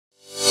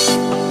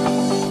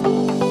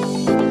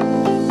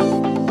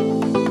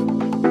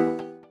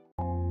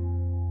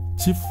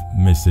Chief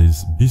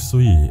Mrs.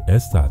 Bisoye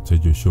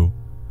Tejuoso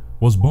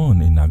was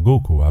born in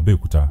Agoko,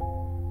 Abeokuta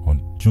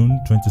on June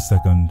 22,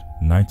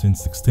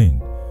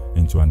 1916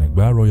 into an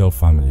Egba royal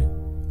family.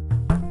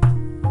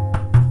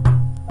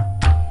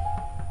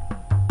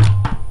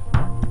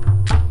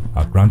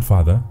 Her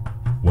grandfather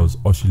was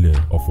Oshile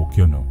of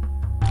Okiono,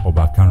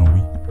 Oba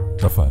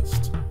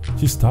Adedapo I.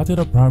 She started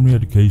her primary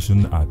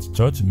education at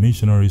Church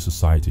Missionary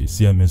Society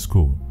CMS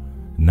School,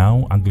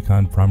 now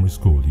Anglican Primary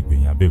School,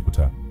 Igbenyi,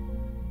 Abeokuta.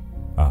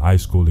 Her high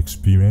school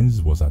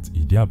experience was at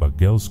Idiaba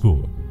Girls'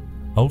 School,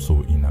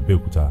 also in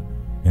Abeokuta,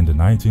 in the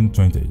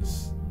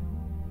 1920s.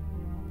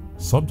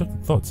 Subject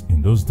thoughts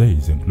in those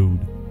days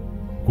include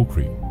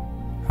cookery,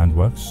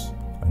 handworks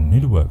and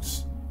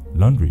needleworks,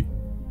 laundry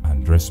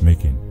and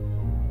dressmaking.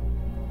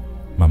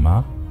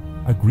 Mama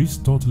agrees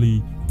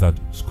totally that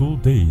school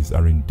days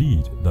are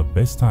indeed the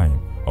best time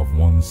of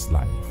one's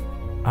life.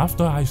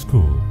 After high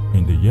school,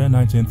 in the year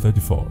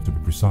 1934 to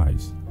be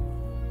precise,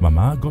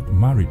 Mama got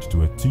married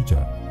to a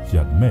teacher she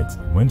had met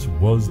when she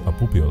was a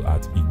pupil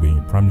at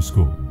Igbenyi Primary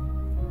School,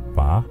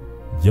 Pa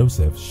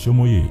Joseph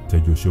Shomoye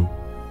Tejuoso,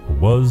 who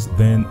was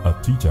then a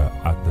teacher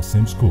at the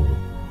same school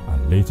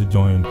and later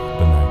joined the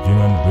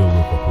Nigerian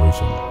Railway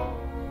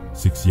Corporation.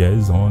 6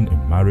 years on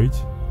in marriage,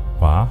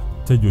 Pa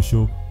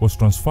Tejuoso was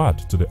transferred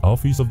to the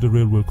office of the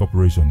Railway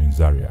Corporation in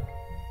Zaria.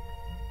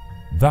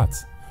 That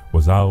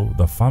was how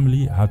the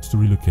family had to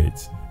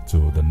relocate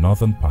to the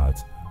northern part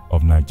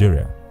of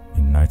Nigeria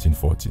in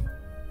 1940.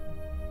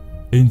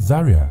 In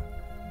Zaria,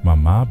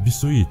 Mama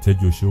Bisoye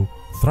Tejuoso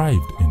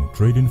thrived in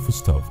trading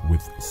foodstuff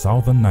with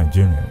southern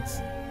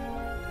Nigerians.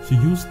 She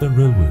used the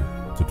railway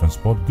to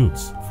transport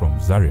goods from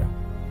Zaria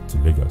to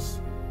Lagos.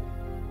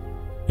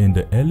 In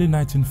the early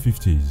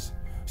 1950s,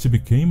 she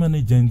became an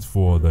agent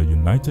for the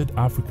United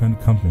African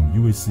Company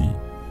UAC,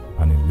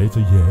 and in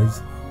later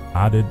years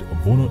added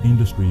Vono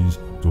Industries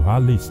to her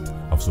list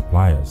of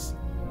suppliers.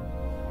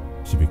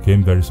 She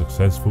became very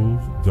successful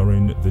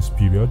during this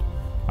period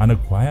and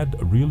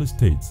acquired real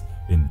estate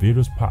in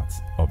various parts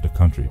of the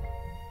country.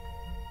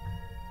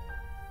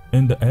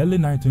 In the early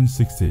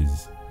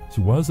 1960s,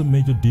 she was a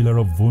major dealer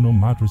of Vono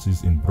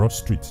mattresses in Broad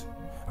Street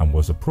and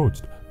was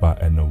approached by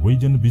a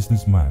Norwegian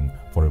businessman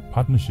for a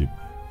partnership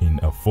in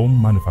a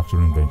foam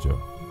manufacturing venture.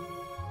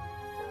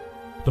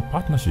 The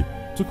partnership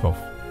took off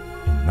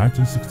in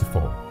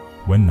 1964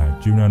 when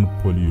Nigerian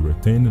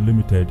Polyurethane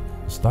Limited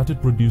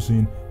started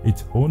producing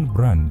its own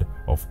brand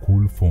of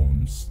cool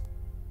foams.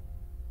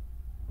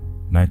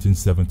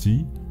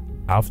 1970,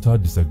 after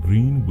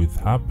disagreeing with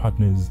her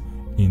partners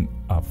in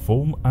a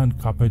foam and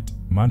carpet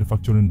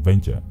manufacturing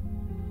venture,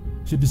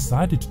 she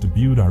decided to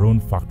build her own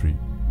factory.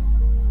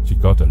 She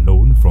got a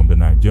loan from the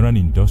Nigerian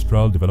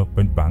Industrial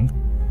Development Bank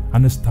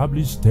and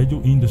established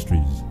Teju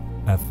Industries,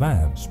 a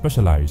firm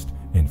specialized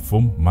in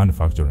foam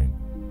manufacturing.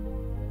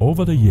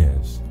 Over the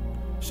years,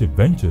 she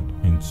ventured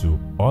into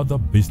other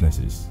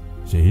businesses.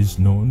 She is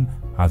known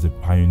as a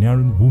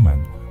pioneering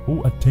woman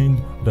who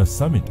attained the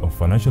summit of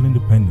financial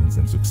independence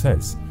and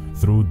success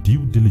through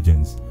due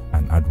diligence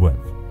and hard work.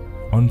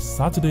 On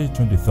Saturday,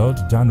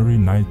 23rd January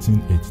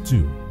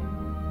 1982,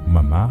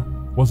 Mama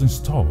was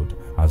installed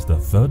as the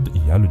third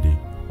Iyalode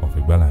of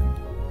Igbaland.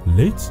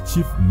 Late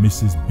Chief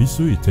Mrs.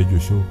 Bisoye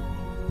Tejuoso,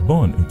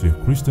 born into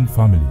a Christian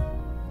family,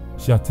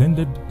 she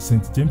attended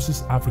St.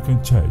 James's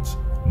African Church,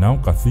 now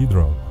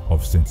Cathedral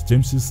of St.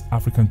 James's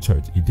African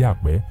Church,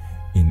 Idiakwe,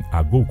 in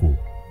Agoko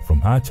from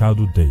her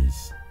childhood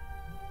days.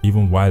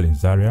 Even while in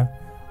Zaria,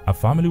 her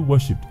family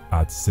worshipped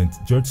at St.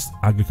 George's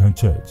Anglican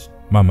Church.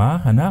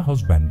 Mama and her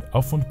husband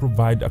often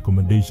provide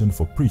accommodation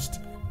for priests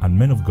and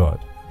men of God,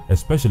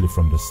 especially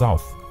from the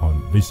south,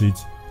 on visit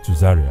to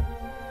Zaria.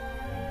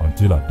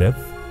 Until her death,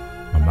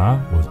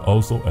 Mama was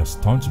also a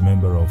staunch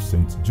member of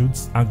St.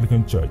 Jude's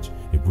Anglican Church,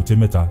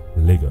 Ebutemeta,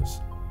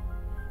 Lagos.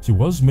 She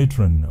was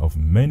matron of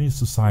many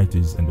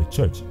societies in the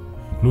church,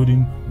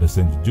 including the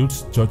St.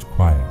 Jude's Church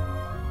Choir.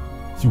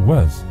 She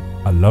was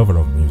a lover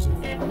of music.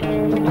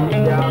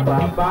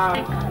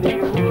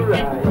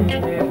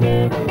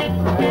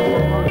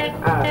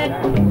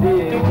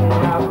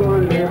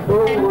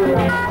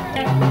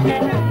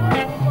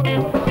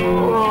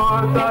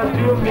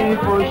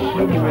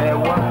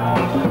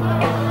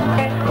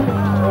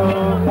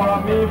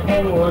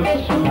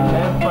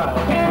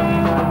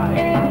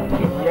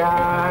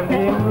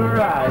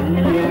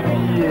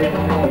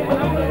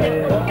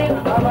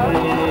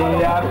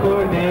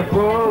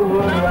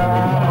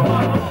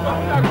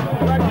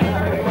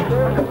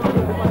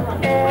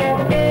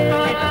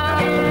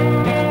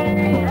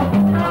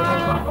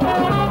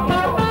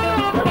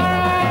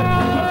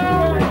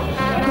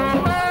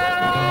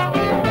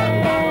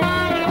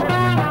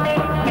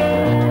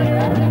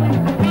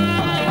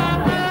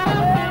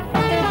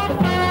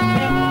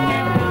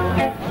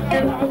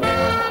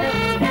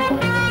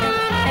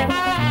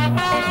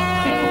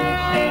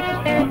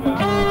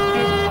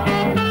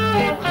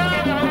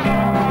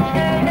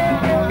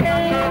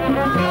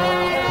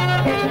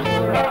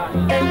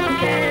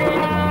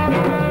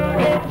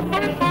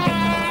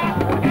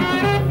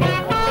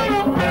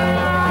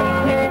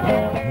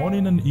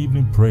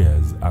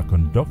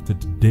 conducted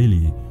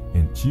daily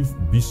in Chief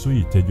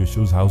Bisoye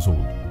Tejuoso's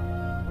household.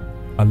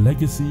 A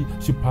legacy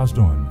she passed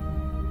on,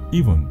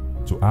 even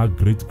to our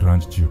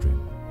great-grandchildren.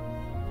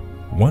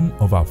 One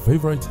of our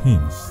favorite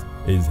hymns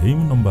is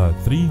hymn number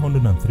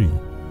 303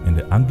 in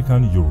the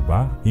Anglican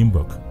Yoruba hymn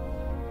book.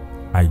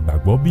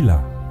 Àìgbàgbọ́ bìlà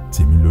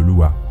tèmi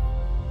lolúwa,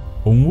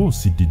 òun ó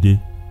sì dìde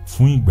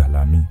fún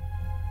ìgbàlà mi.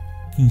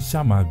 Kí n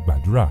ṣá máa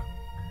gbàdúrà,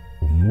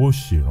 òun ó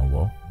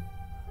ṣèrànwọ́.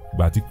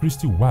 Gbà tí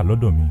Kristi wà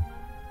lọ́dọ̀ mi,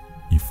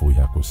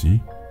 ìfòyà kò sí.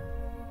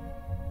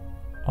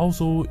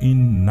 Also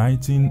in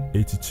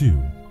 1982,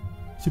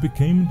 she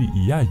became the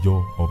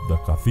Iyajo of the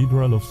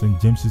Cathedral of St.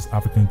 James's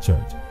African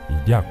Church,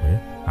 Idiape,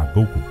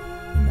 Agoko,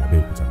 in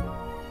Abeokuta.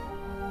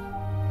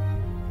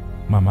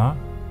 Mama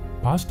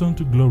passed on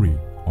to glory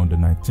on the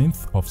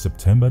 19th of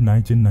September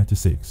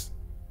 1996.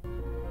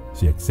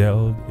 She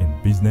excelled in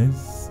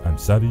business and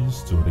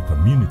service to the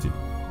community.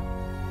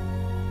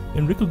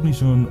 In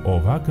recognition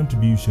of her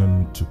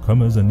contribution to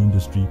commerce and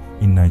industry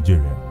in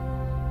Nigeria,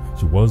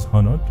 she was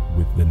honored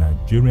with the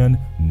Nigerian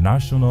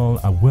National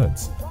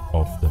Awards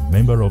of the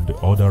Member of the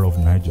Order of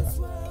Niger,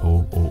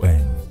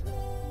 OON.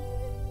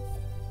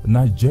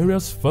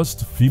 Nigeria's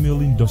first female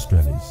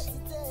industrialist,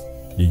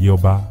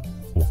 Oba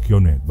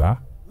Adedapo,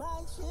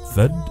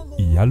 third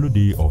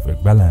Iyalode of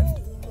Egbaland,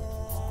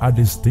 a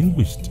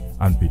distinguished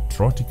and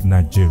patriotic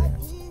Nigerian.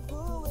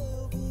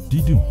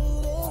 Dídùn,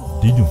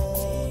 dídùn,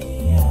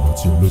 ni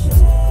ìrántí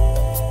olódodo.